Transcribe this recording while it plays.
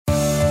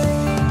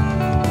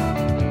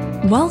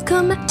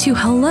Welcome to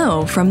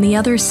Hello from the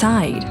Other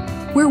Side,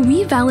 where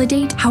we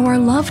validate how our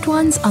loved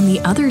ones on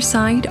the other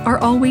side are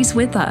always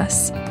with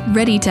us,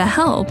 ready to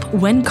help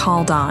when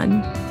called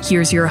on.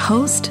 Here's your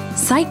host,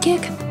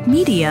 psychic,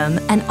 medium,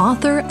 and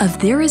author of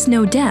There Is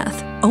No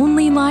Death,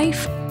 Only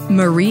Life,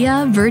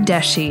 Maria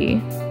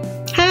Verdeschi.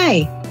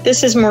 Hi,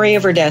 this is Maria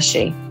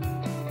Verdeschi.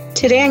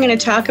 Today I'm going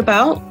to talk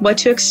about what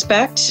to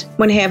expect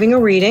when having a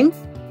reading,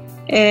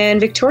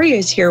 and Victoria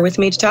is here with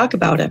me to talk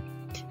about it.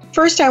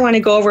 First, I want to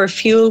go over a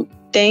few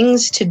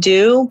things to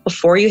do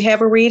before you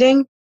have a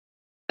reading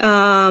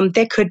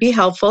that could be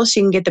helpful so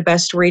you can get the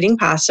best reading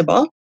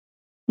possible.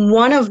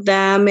 One of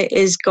them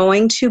is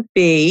going to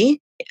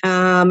be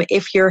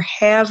if you're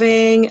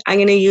having, I'm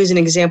going to use an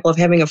example of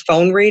having a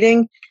phone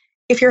reading.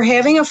 If you're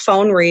having a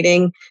phone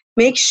reading,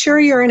 make sure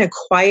you're in a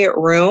quiet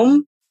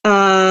room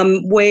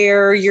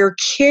where your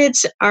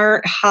kids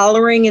aren't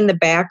hollering in the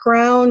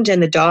background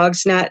and the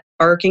dog's not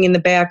barking in the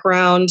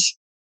background.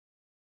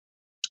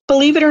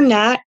 Believe it or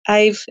not,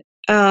 I've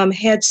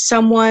had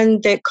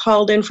someone that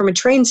called in from a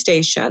train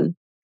station,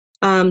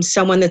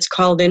 someone that's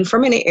called in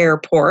from an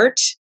airport.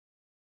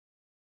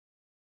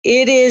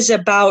 It is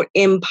about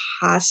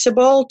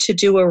impossible to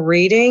do a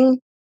reading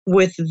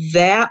with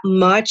that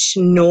much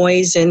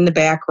noise in the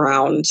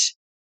background.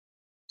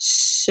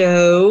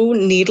 So,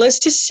 needless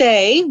to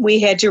say,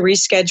 we had to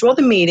reschedule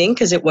the meeting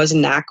because it was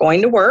not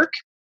going to work.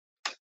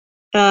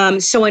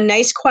 So, a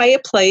nice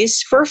quiet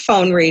place for a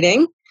phone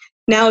reading.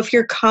 Now, if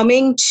you're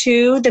coming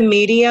to the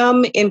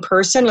medium in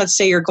person, let's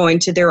say you're going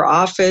to their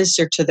office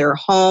or to their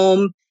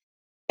home,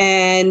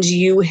 and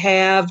you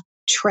have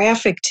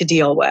traffic to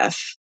deal with,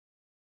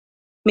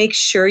 make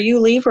sure you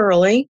leave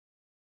early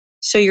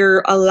so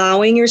you're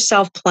allowing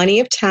yourself plenty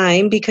of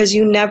time because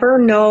you never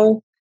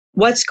know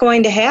what's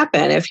going to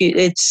happen.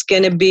 It's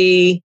going to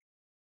be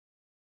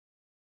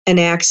an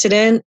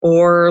accident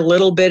or a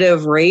little bit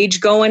of rage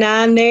going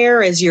on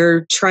there as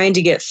you're trying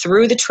to get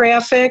through the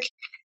traffic.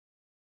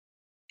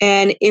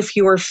 And if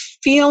you're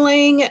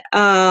feeling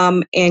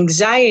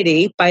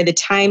anxiety by the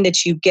time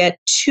that you get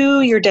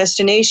to your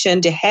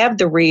destination to have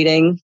the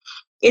reading,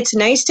 it's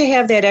nice to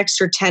have that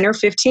extra 10 or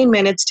 15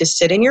 minutes to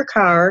sit in your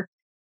car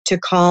to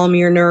calm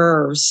your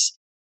nerves,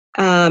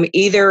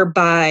 either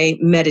by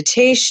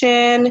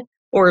meditation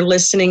or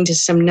listening to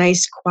some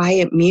nice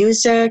quiet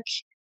music.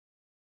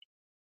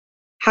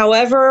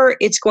 However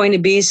it's going to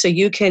be so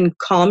you can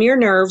calm your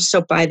nerves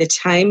so by the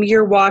time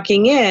you're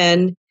walking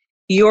in,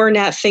 you're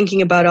not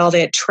thinking about all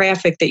that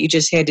traffic that you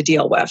just had to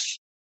deal with.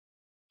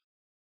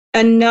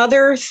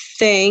 Another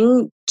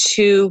thing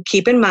to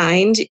keep in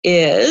mind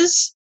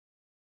is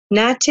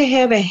not to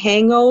have a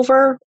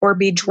hangover or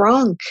be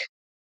drunk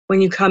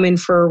when you come in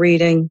for a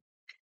reading.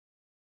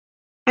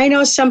 I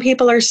know some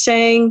people are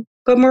saying,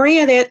 but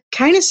Maria, that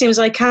kind of seems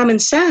like common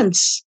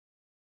sense.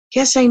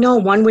 Yes, I know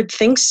one would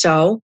think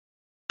so,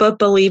 but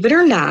believe it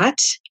or not,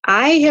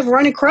 I have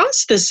run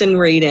across this in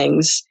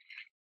readings.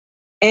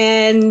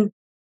 And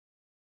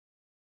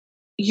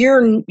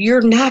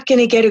you're not going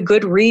to get a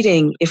good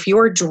reading if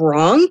you're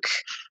drunk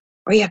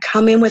or you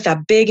come in with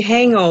a big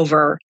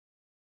hangover.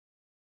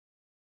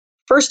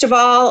 First of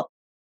all,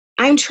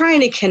 I'm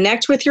trying to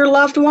connect with your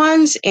loved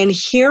ones, and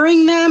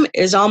hearing them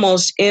is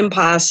almost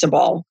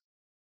impossible.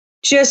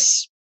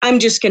 I'm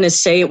just going to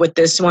say it with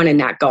this one and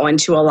not go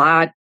into a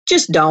lot.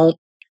 Just don't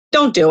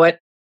do it.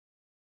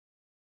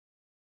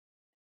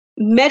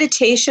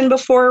 Meditation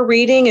before a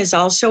reading is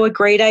also a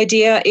great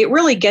idea. It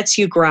really gets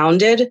you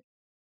grounded.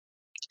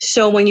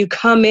 So when you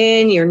come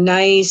in, you're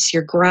nice,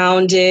 you're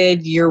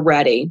grounded, you're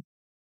ready.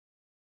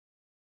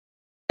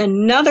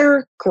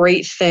 Another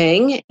great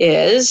thing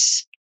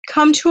is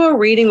come to a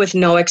reading with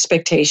no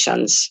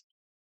expectations.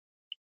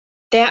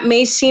 That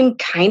may seem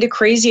kind of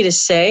crazy to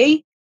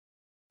say,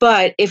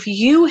 but if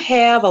you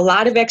have a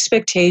lot of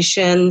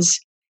expectations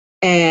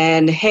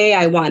and, hey,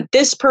 I want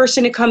this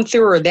person to come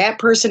through or that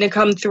person to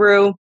come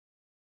through,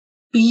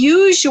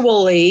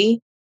 usually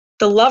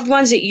the loved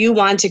ones that you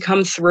want to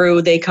come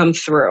through, they come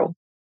through.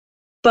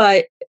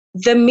 But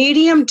the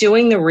medium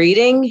doing the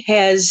reading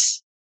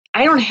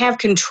I don't have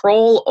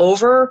control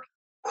over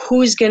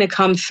who's going to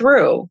come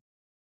through.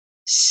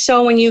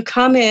 So when you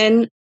come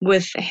in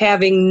with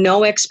having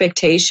no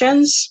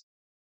expectations,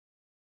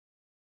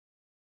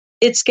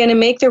 it's going to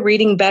make the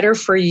reading better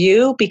for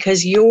you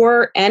because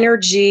your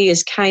energy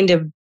is kind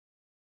of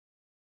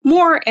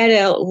more at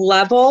a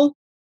level.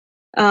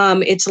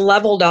 It's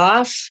leveled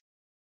off.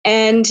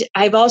 And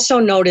I've also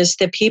noticed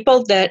that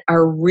people that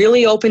are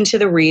really open to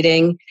the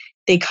reading,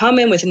 they come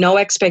in with no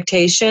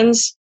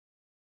expectations.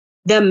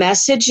 The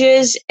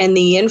messages and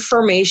the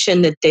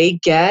information that they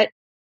get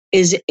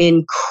is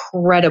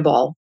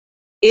incredible.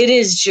 It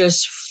is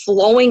just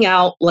flowing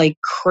out like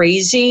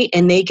crazy,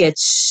 and they get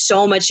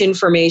so much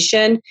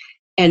information,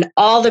 and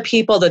all the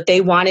people that they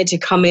wanted to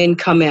come in,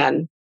 come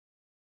in.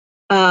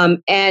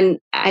 And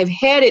I've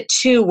had it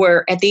too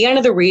where at the end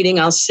of the reading,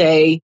 I'll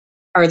say,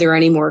 are there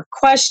any more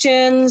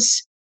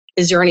questions?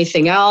 Is there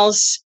anything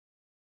else?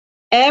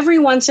 Every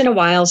once in a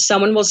while,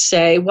 someone will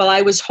say, well,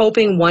 I was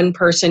hoping one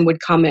person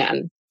would come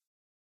in.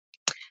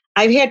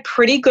 I've had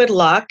pretty good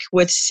luck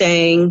with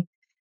saying,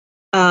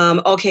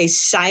 okay,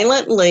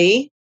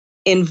 silently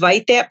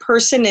invite that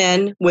person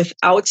in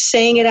without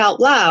saying it out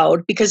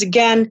loud, because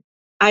again,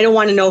 I don't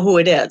want to know who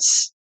it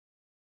is.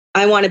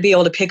 I want to be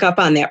able to pick up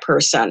on that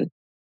person.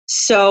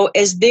 So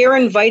as they're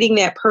inviting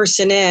that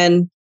person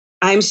in,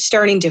 I'm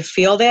starting to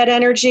feel that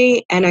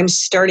energy and I'm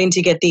starting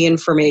to get the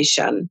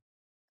information.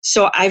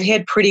 So I've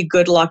had pretty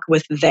good luck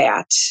with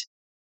that.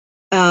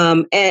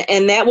 And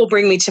that will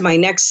bring me to my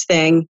next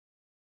thing.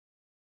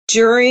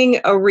 During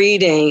a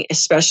reading,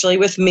 especially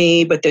with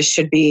me, but this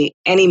should be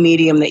any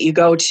medium that you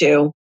go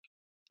to,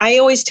 I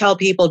always tell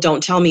people,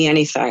 don't tell me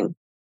anything.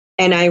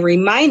 And I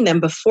remind them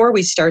before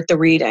we start the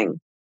reading,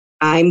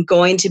 I'm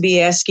going to be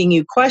asking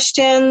you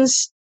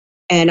questions,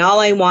 and all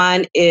I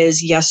want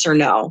is yes or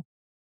no.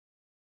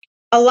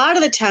 A lot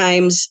of the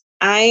times,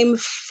 I'm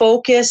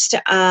focused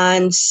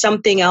on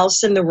something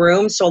else in the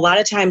room. So a lot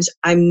of times,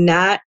 I'm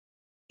not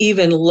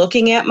even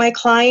looking at my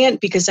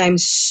client because I'm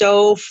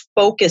so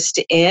focused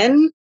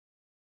in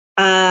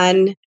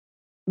on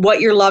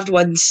what your loved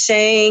one's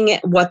saying,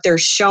 what they're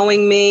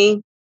showing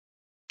me,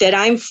 that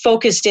I'm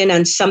focused in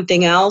on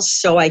something else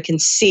so I can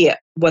see it,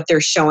 what they're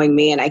showing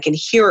me, and I can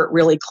hear it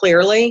really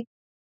clearly.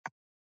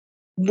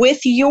 With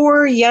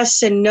your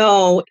yes and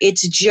no,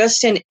 it's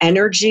just an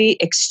energy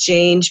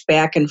exchange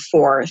back and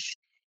forth.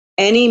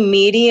 Any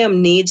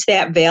medium needs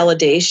that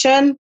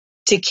validation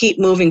to keep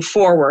moving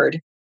forward.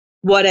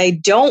 What I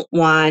don't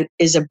want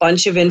is a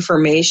bunch of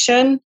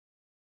information.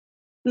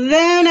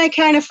 Then I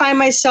kind of find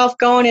myself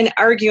going and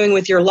arguing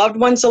with your loved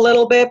ones a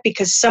little bit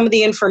because some of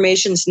the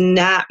information's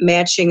not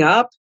matching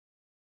up.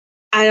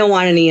 I don't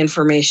want any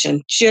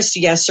information, just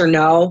yes or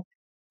no.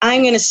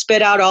 I'm going to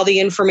spit out all the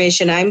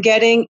information I'm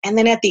getting. And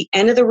then at the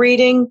end of the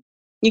reading,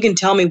 you can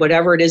tell me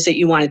whatever it is that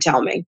you want to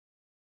tell me.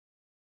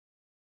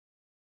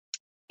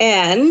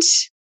 And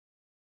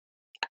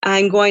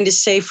I'm going to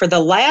say for the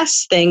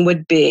last thing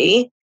would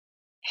be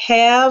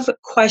have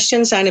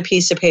questions on a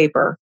piece of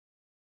paper.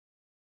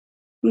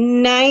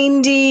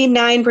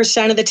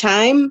 99% of the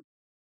time,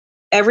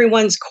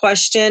 everyone's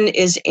question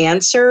is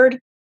answered.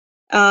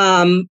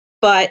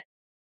 But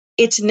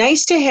it's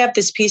nice to have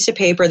this piece of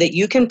paper that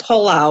you can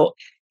pull out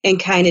and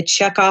kind of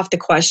check off the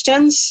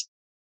questions.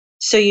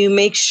 So you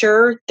make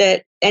sure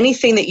that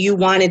anything that you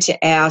wanted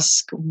to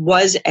ask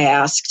was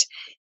asked.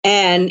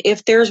 And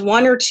if there's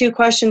one or two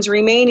questions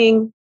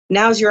remaining,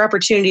 now's your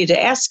opportunity to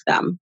ask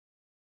them.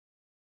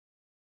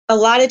 A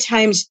lot of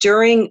times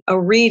during a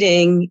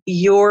reading,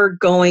 you're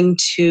going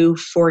to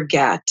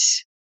forget.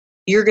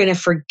 You're going to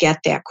forget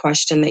that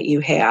question that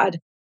you had.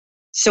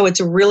 So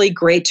it's really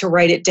great to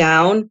write it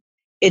down.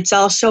 It's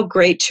also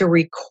great to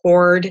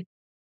record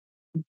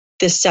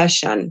the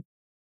session.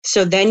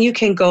 So then you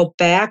can go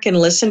back and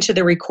listen to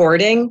the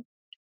recording.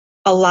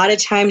 A lot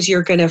of times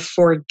you're going to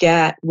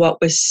forget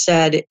what was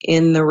said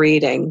in the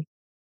reading.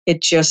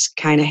 It just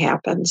kind of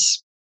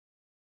happens.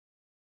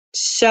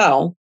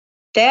 So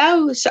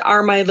those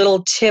are my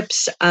little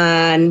tips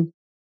on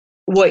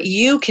what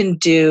you can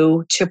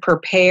do to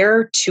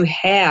prepare to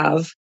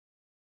have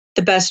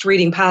the best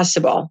reading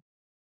possible.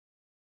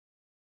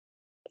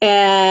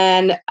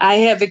 And I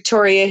have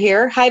Victoria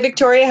here. Hi,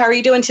 Victoria. How are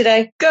you doing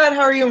today? Good.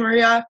 How are you,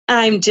 Maria?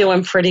 I'm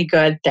doing pretty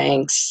good,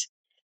 thanks.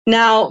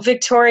 Now,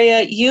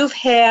 Victoria, you've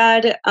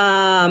had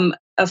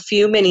a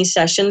few mini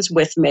sessions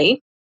with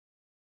me,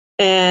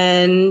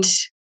 and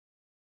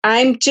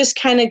I'm just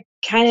kind of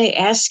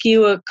ask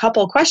you a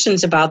couple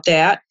questions about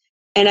that.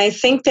 And I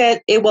think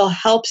that it will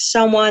help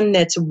someone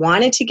that's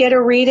wanted to get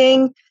a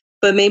reading,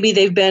 but maybe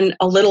they've been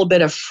a little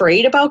bit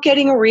afraid about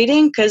getting a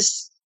reading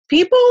because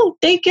people,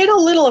 they get a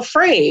little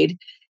afraid.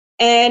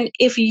 And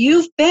if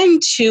you've been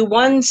to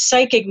one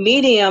psychic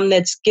medium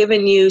that's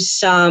given you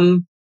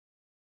some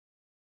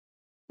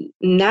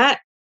not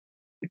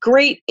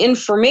great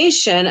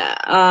information,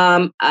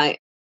 I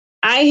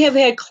have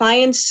had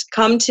clients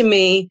come to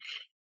me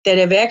that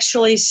have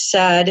actually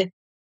said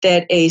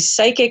that a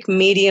psychic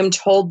medium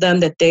told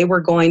them that they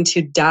were going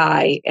to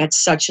die at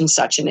such and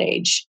such an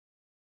age.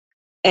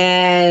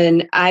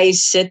 And I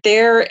sit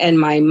there and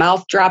my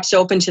mouth drops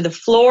open to the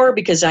floor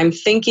because I'm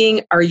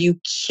thinking, are you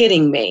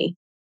kidding me?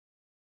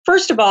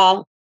 First of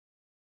all,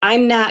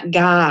 I'm not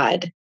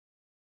God.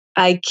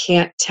 I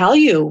can't tell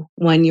you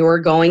when you're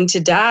going to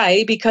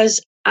die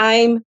because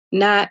I'm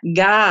not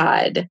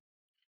God.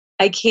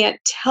 I can't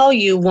tell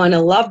you when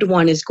a loved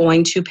one is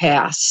going to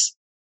pass.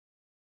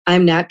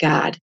 I'm not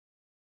God.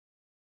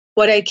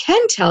 What I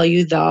can tell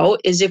you, though,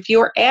 is if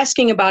you're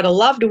asking about a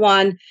loved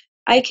one,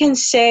 I can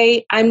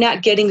say I'm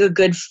not getting a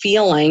good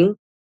feeling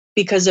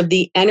because of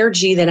the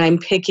energy that I'm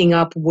picking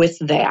up with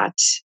that.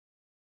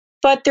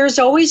 But there's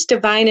always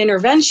divine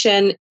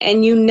intervention,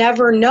 and you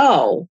never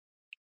know.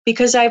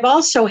 Because I've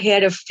also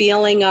had a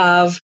feeling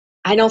of,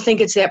 I don't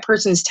think it's that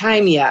person's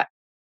time yet.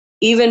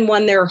 Even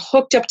when they're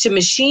hooked up to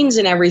machines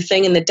and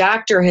everything, and the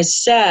doctor has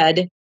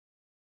said,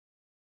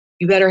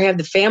 you better have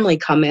the family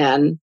come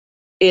in.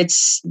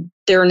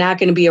 They're not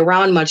going to be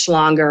around much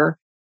longer.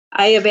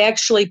 I have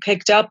actually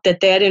picked up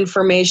that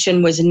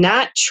information was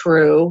not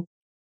true,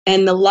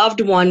 and the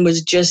loved one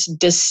was just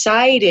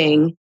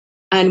deciding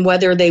on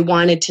whether they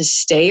wanted to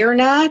stay or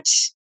not.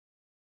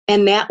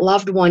 And that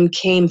loved one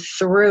came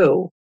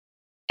through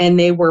and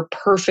they were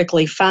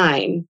perfectly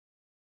fine.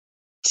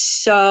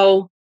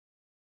 So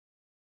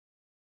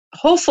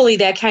hopefully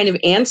that kind of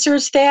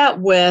answers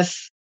that with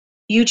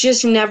you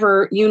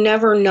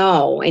never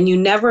know. And you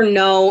never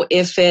know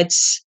if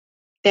it's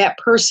that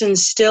person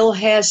still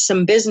has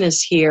some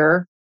business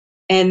here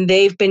and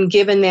they've been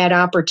given that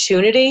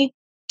opportunity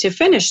to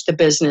finish the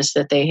business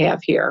that they have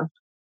here.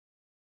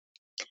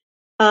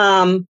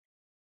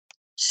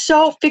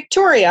 So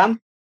Victoria,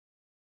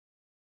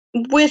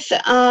 with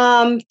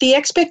the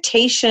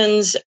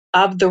expectations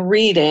of the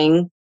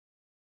reading,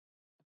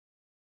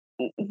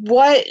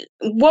 what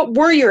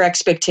were your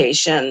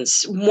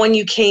expectations when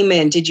you came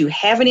in? Did you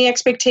have any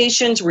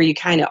expectations? Were you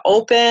kind of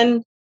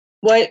open?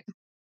 What?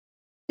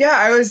 Yeah,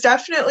 I was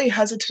definitely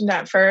hesitant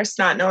at first,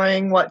 not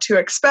knowing what to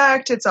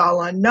expect. It's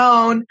all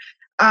unknown.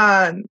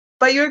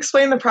 But you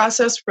explained the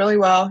process really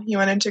well. You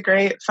went into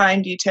great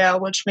fine detail,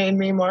 which made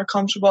me more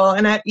comfortable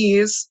and at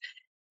ease.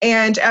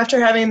 And after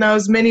having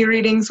those mini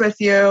readings with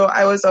you,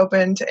 I was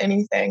open to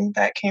anything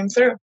that came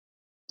through.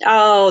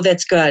 Oh,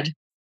 that's good.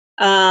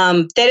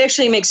 That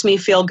actually makes me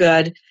feel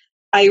good.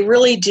 I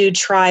really do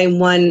try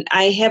when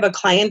I have a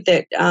client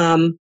that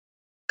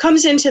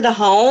comes into the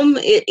home,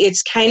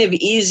 it's kind of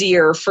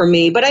easier for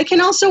me, but I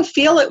can also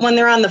feel it when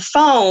they're on the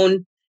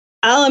phone.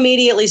 I'll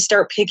immediately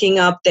start picking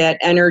up that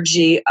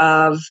energy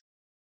of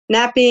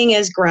not being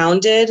as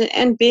grounded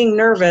and being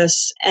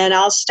nervous. And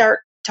I'll start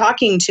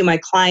talking to my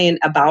client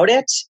about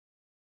it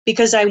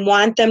because I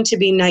want them to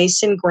be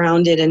nice and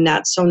grounded and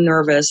not so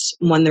nervous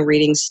when the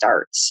reading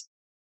starts.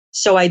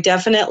 So I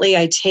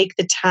take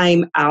the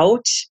time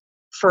out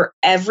for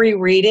every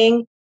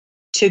reading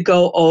to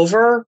go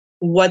over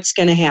what's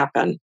going to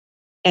happen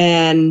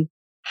and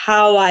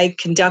how I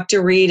conduct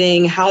a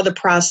reading, how the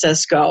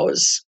process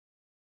goes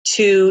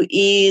to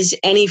ease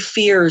any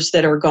fears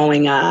that are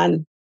going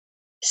on.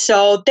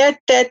 So that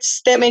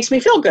makes me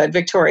feel good,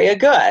 Victoria.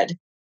 Good.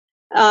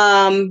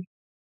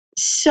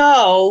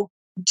 So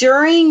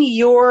during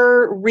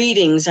your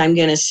readings, I'm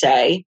going to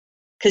say,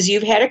 because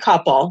you've had a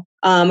couple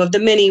of the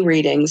mini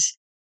readings,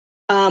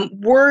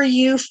 were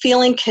you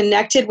feeling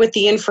connected with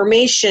the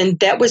information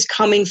that was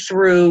coming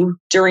through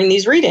during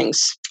these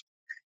readings?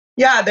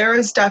 Yeah, there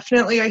was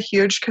definitely a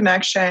huge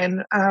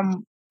connection.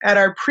 At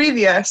our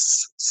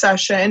previous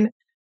session,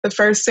 the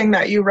first thing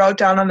that you wrote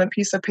down on a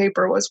piece of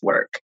paper was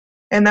work.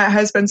 And that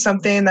has been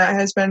something that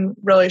has been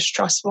really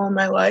stressful in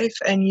my life.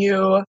 And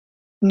you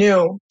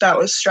knew that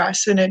was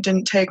stress, and it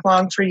didn't take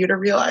long for you to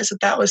realize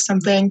that that was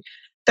something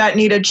that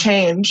needed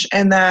change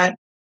and that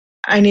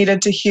I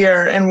needed to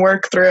hear and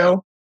work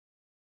through.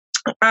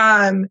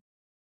 And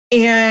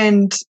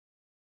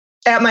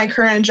at my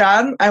current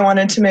job, I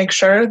wanted to make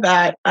sure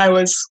that I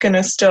was going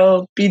to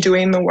still be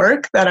doing the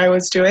work that I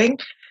was doing.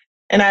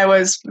 And I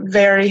was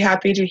very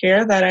happy to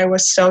hear that I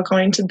was still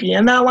going to be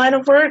in that line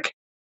of work,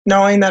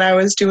 knowing that I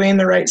was doing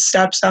the right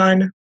steps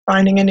on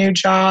finding a new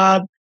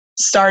job,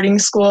 starting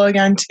school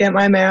again to get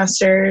my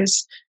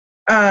master's.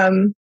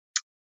 And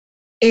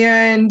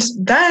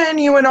then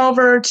you went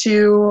over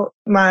to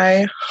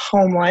my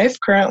home life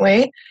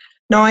currently,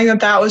 knowing that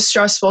that was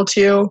stressful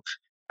too.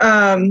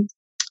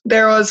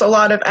 There was a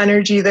lot of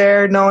energy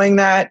there, knowing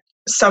that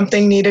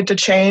something needed to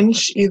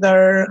change,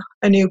 either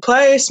a new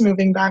place,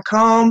 moving back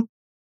home,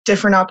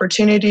 different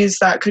opportunities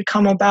that could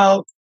come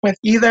about with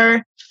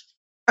either.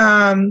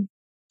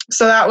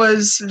 So that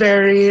was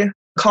very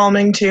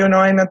calming too,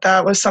 knowing that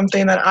that was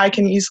something that I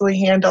can easily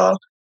handle.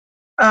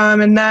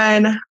 And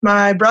then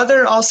my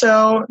brother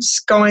also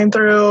is going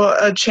through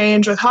a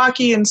change with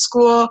hockey in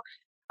school.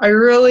 I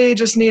really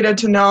just needed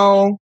to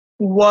know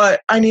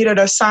what I needed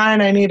a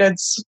sign. I needed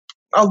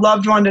a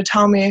loved one to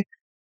tell me,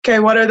 okay,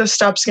 what are the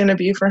steps going to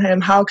be for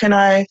him? How can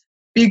I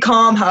be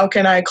calm? How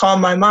can I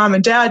calm my mom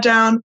and dad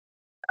down?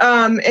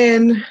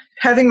 And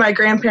having my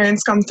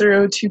grandparents come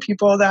through, two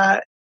people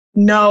that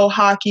know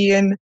hockey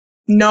and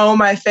know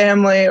my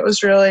family, it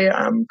was really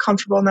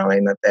comfortable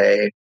knowing that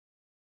they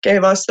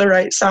gave us the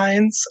right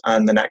signs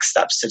on the next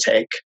steps to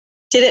take.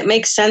 Did it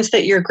make sense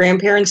that your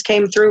grandparents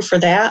came through for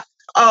that?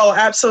 Oh,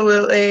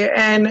 absolutely.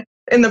 And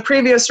in the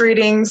previous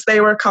readings, they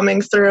were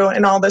coming through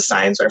and all the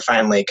signs were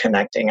finally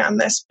connecting on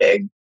this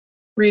big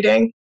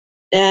reading.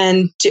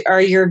 And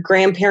are your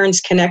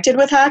grandparents connected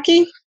with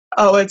hockey?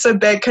 Oh, it's a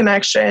big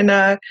connection.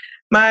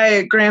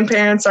 My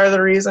grandparents are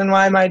the reason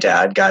why my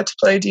dad got to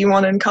play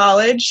D1 in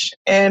college,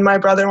 and my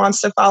brother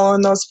wants to follow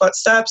in those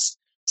footsteps.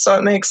 So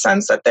it makes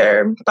sense that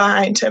they're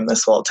behind him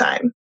this whole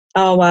time.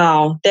 Oh,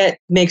 wow. That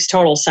makes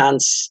total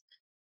sense.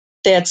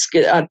 That's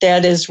good.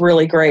 That is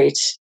really great.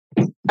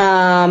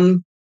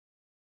 And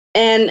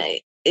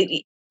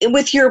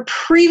with your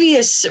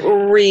previous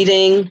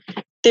reading,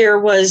 there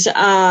was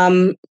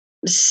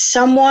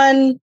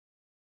someone,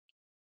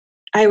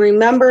 I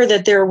remember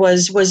that there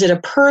was it a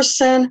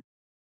person?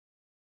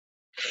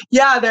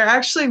 Yeah, there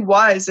actually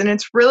was. And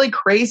it's really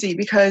crazy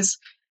because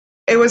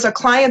it was a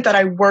client that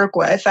I work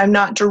with. I'm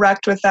not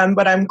direct with them,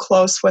 but I'm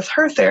close with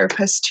her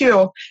therapist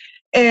too.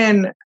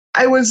 And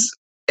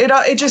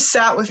it just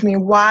sat with me.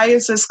 Why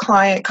is this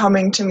client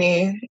coming to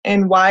me?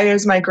 And why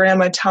is my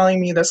grandma telling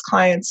me this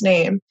client's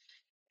name?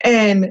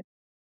 And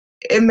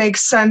it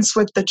makes sense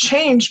with the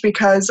change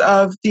because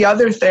of the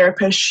other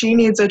therapist. She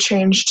needs a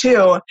change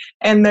too.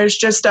 And there's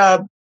just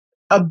a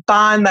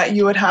bond that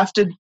you would have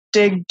to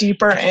dig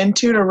deeper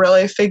into to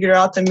really figure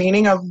out the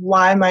meaning of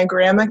why my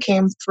grandma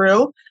came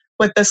through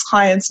with this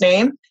client's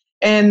name.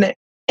 And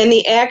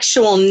the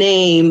actual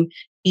name,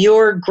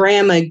 your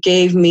grandma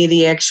gave me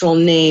the actual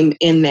name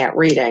in that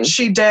reading.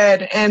 She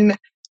did. And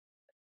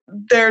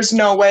there's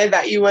no way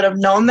that you would have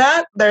known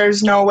that.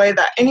 There's no way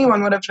that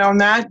anyone would have known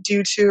that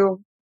due to,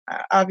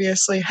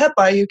 obviously,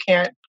 HIPAA. You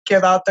can't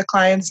give out the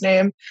client's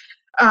name.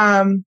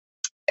 And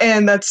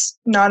that's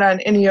not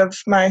on any of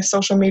my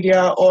social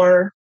media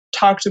or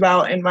talked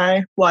about in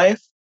my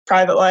life,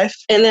 private life.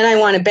 And then I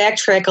want to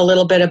backtrack a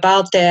little bit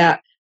about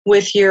that.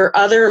 With your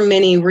other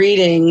mini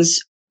readings,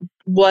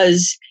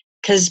 was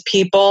because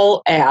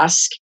people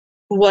ask,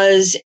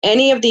 was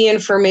any of the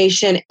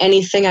information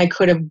anything I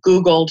could have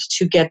Googled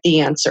to get the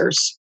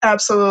answers?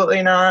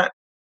 Absolutely not.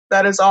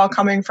 That is all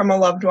coming from a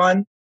loved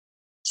one.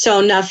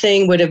 So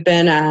nothing would have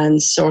been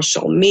on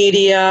social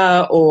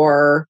media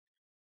or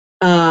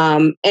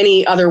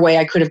any other way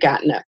I could have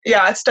gotten it?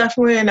 Yeah, it's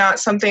definitely not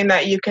something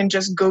that you can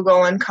just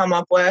Google and come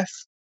up with.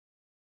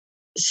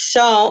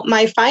 So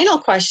my final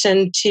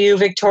question to you,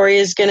 Victoria,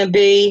 is going to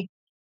be,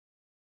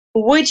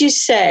 would you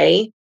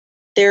say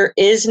there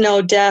is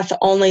no death,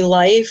 only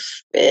life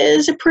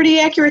is a pretty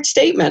accurate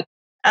statement?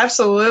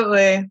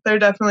 Absolutely. There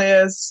definitely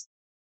is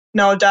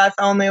no death,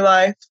 only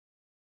life.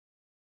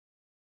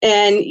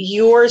 And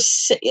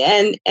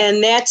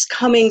and that's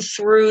coming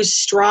through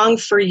strong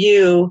for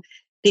you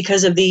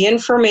because of the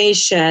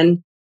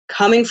information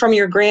coming from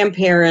your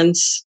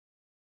grandparents.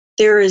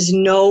 There is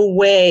no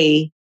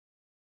way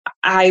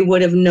I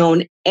would have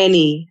known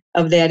any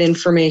of that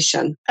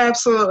information.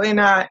 Absolutely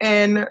not.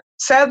 And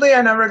sadly,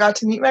 I never got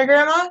to meet my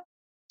grandma.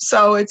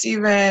 So it's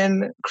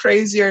even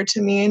crazier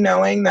to me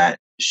knowing that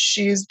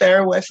she's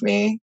there with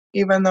me.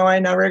 Even though I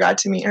never got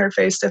to meet her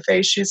face to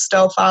face, she's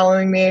still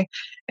following me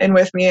and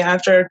with me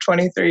after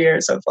 23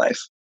 years of life.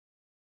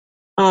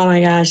 Oh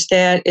my gosh,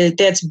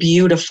 that's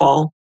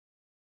beautiful.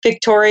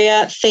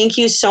 Victoria, thank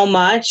you so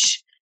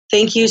much.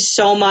 Thank you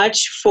so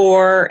much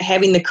for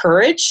having the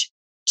courage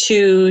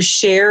to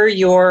share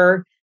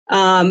your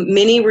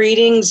mini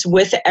readings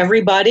with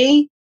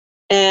everybody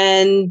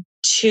and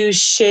to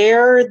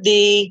share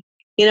you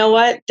know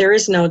what, there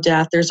is no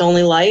death, there's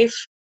only life.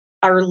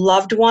 Our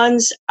loved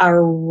ones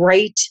are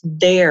right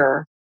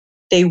there.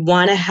 They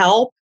want to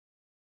help.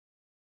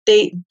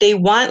 They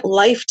want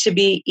life to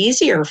be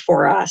easier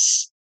for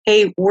us.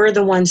 Hey, we're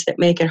the ones that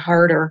make it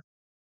harder.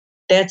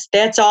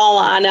 That's all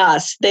on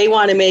us. They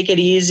want to make it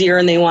easier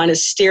and they want to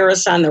steer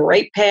us on the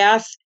right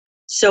path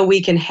so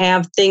we can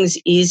have things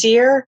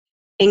easier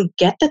and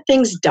get the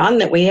things done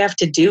that we have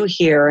to do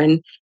here.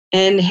 And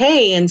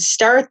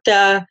start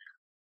the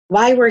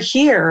why we're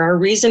here, our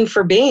reason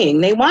for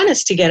being. They want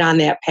us to get on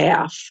that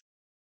path.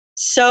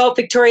 So,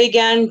 Victoria,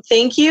 again,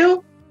 thank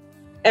you.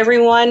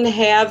 Everyone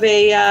have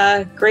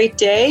a great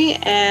day,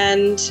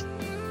 and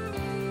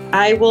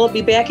I will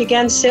be back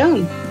again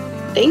soon.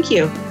 Thank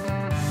you.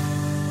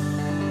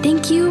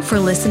 Thank you for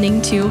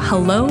listening to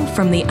Hello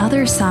from the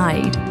Other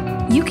Side.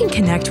 You can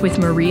connect with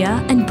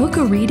Maria and book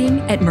a reading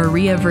at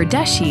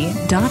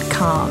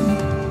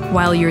mariaverdeschi.com.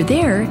 While you're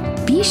there,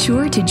 be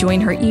sure to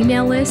join her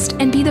email list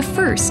and be the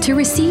first to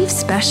receive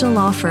special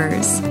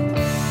offers.